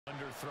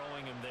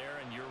overthrowing him there,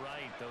 and you're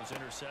right. Those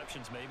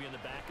interceptions may be in the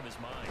back of his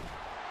mind.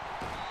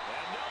 And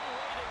no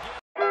way to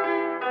get.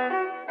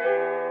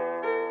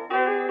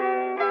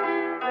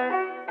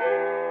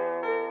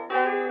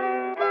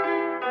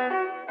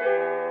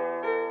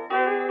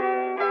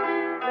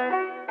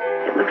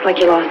 It looks like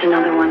you lost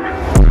another one.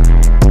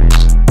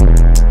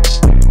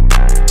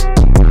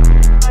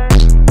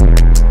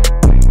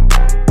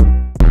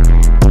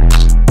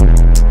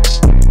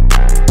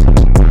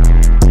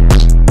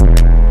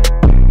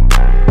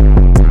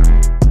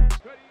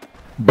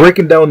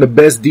 Breaking down the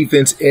best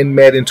defense in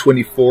Madden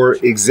 24,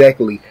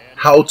 exactly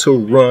how to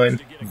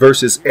run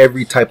versus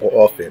every type of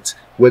offense.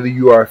 Whether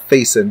you are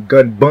facing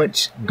gun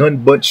bunch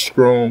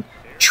strong,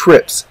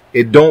 trips,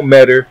 it don't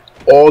matter.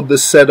 All the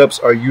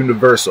setups are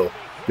universal.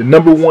 The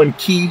number one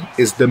key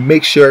is to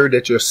make sure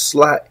that your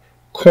slot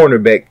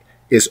cornerback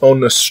is on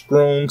the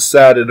strong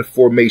side of the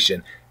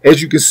formation.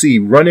 As you can see,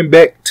 running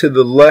back to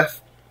the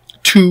left,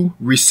 two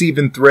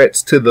receiving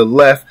threats to the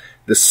left,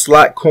 the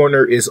slot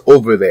corner is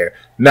over there.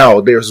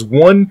 Now, there's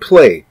one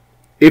play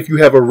if you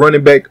have a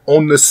running back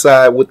on the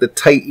side with the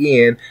tight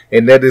end,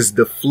 and that is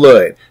the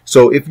flood.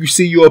 So if you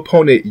see your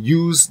opponent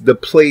use the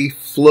play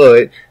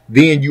flood,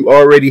 then you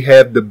already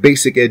have the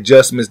basic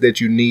adjustments that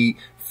you need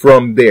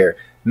from there.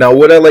 Now,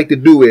 what I like to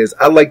do is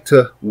I like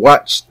to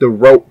watch the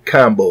route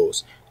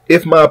combos.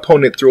 If my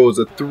opponent throws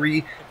a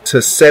 3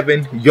 to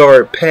 7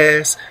 yard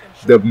pass,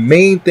 the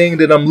main thing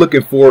that I'm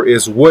looking for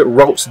is what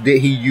routes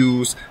did he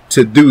use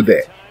to do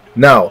that.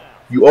 Now,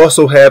 you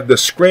also have the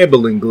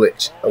scrambling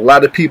glitch. A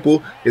lot of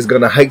people is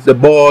going to hike the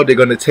ball. They're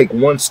going to take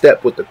one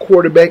step with the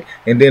quarterback,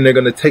 and then they're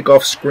going to take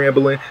off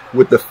scrambling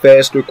with the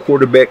faster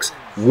quarterbacks,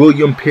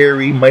 William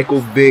Perry, Michael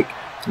Vick,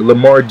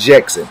 Lamar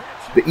Jackson.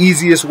 The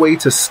easiest way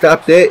to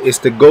stop that is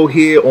to go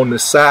here on the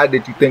side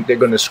that you think they're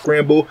going to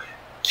scramble,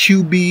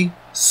 QB,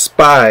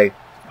 spy,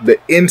 the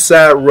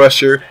inside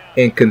rusher,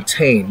 and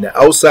contain. The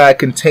outside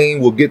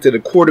contain will get to the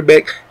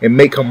quarterback and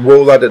make him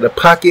roll out of the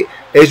pocket.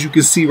 As you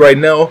can see right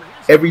now,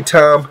 every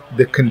time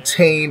the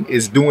contain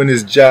is doing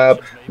his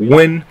job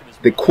when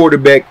the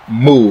quarterback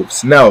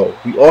moves. Now,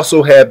 we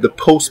also have the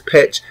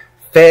post-patch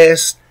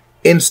fast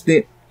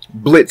instant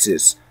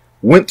blitzes.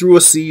 Went through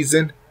a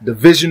season,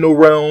 divisional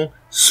round,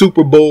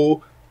 Super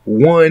Bowl,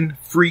 won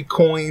free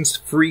coins,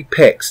 free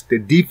packs. The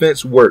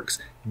defense works.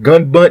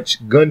 Gun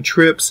bunch, gun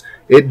trips,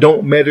 it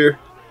don't matter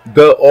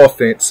the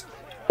offense.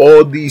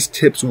 All these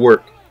tips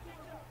work.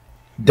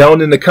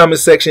 Down in the comment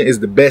section is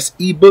the best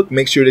ebook.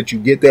 Make sure that you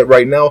get that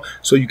right now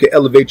so you can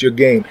elevate your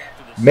game.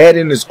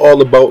 Madden is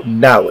all about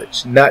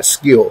knowledge, not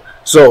skill.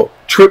 So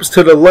trips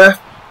to the left,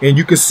 and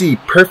you can see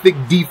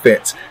perfect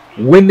defense.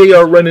 When they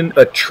are running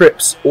a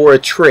trips or a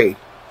tray,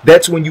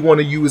 that's when you want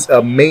to use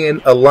a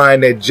man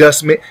align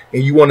adjustment,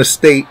 and you want to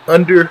stay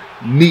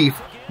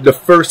underneath the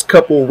first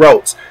couple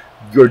routes.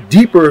 Your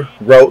deeper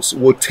routes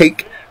will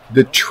take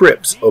the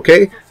trips,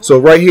 okay? So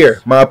right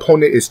here, my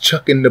opponent is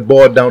chucking the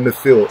ball down the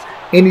field.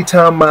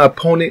 Anytime my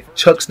opponent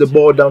chucks the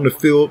ball down the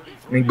field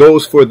and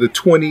goes for the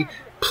 20+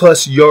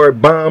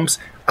 yard bombs,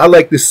 I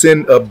like to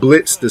send a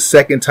blitz the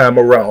second time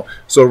around.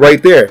 So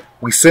right there,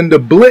 we send a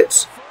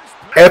blitz.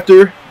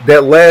 After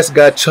that last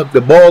guy chucked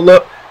the ball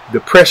up,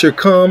 the pressure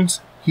comes,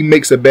 he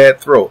makes a bad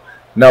throw.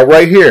 Now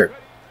right here,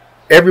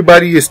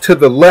 everybody is to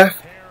the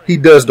left. He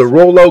does the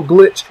rollout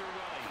glitch.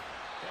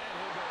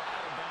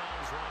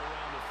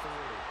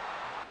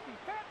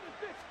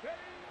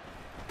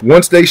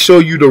 Once they show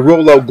you the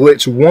rollout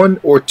glitch 1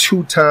 or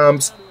 2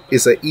 times,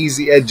 it's an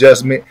easy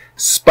adjustment.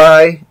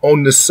 Spy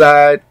on the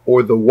side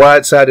or the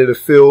wide side of the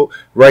field.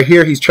 Right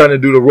here, he's trying to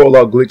do the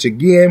rollout glitch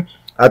again.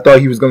 I thought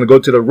he was going to go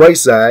to the right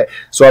side,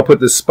 so I put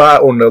the spy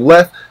on the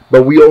left,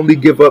 but we only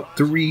give up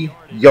 3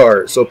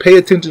 yards. So pay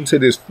attention to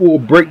this full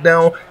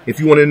breakdown. If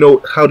you want to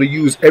know how to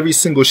use every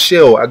single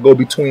shell, I go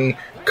between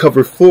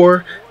cover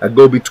 4, I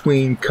go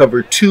between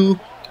cover 2.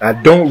 I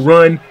don't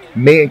run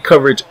man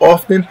coverage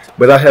often,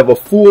 but I have a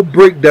full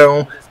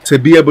breakdown to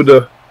be able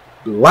to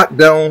lock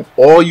down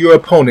all your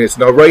opponents.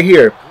 Now right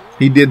here,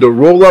 he did the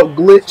rollout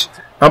glitch.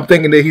 I'm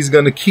thinking that he's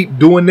going to keep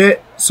doing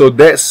that, so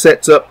that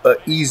sets up an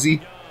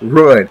easy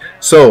run.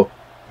 So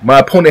my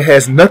opponent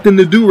has nothing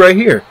to do right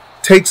here.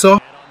 Takes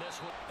off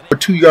for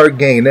 2 yard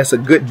gain. That's a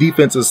good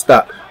defensive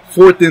stop.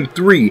 4th and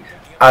 3.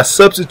 I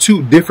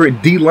substitute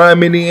different D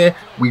linemen in.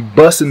 We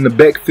bust in the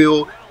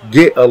backfield,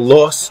 get a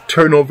loss,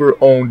 turnover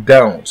on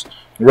downs.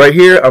 Right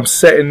here, I'm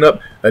setting up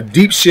a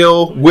deep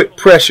shell with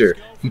pressure.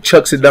 He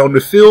chucks it down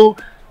the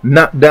field,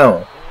 knocked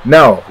down.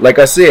 Now, like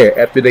I said,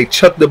 after they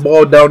chuck the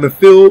ball down the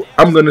field,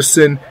 I'm going to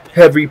send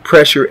heavy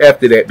pressure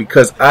after that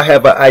because I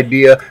have an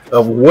idea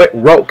of what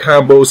route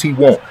combos he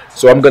wants.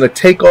 So I'm going to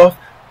take off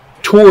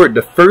toward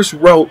the first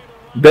route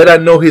that I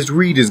know his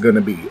read is going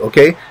to be,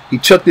 okay? He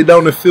chucked it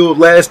down the field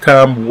last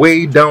time,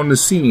 way down the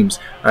seams.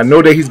 I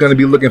know that he's going to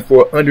be looking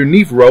for an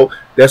underneath route.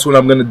 That's when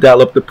I'm going to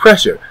dial up the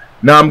pressure.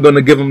 Now I'm going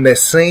to give him that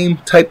same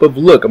type of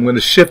look. I'm going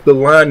to shift the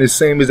line the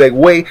same exact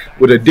way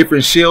with a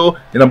different shell,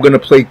 and I'm going to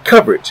play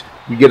coverage.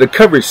 You get a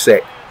coverage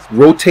sack.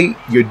 Rotate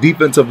your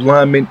defensive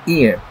lineman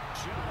in.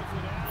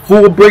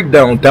 full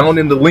breakdown down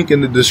in the link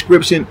in the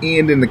description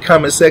and in the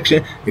comment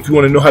section. If you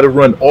want to know how to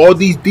run all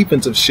these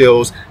defensive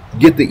shells,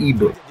 get the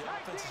ebook. The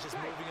offense is just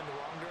moving in the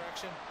wrong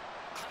direction.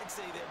 I'd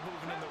say they're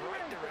moving in the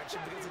right direction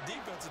because the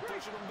defense is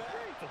pushing them back.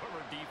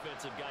 Former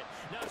defensive guy.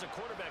 Now, as a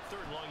quarterback,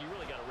 third and long, you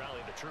really got to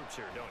rally the troops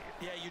here, don't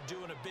you? Yeah, you do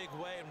in a big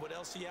way. And what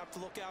else do you have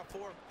to look out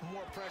for?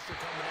 More pressure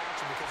coming at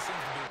you because it seems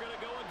to be. We're going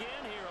to go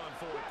again here on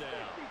fourth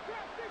down.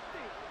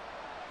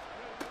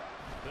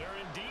 They're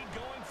indeed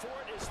going for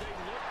it as they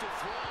look to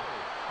throw.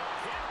 A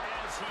hit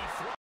as he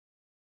throws.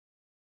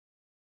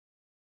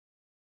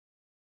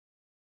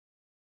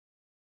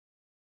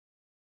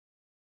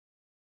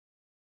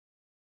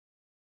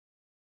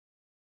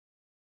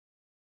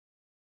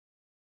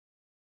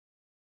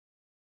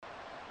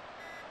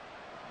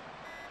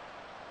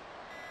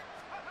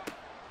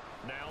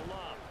 Now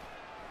Love.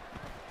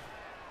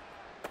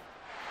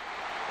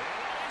 And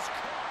it is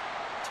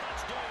caught.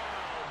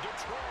 Touchdown,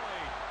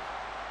 Detroit.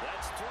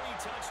 That's 3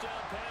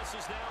 touchdown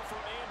passes now for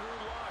Andrew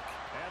Luck.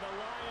 And the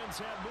Lions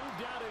have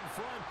moved out in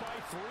front by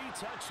 3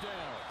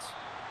 touchdowns.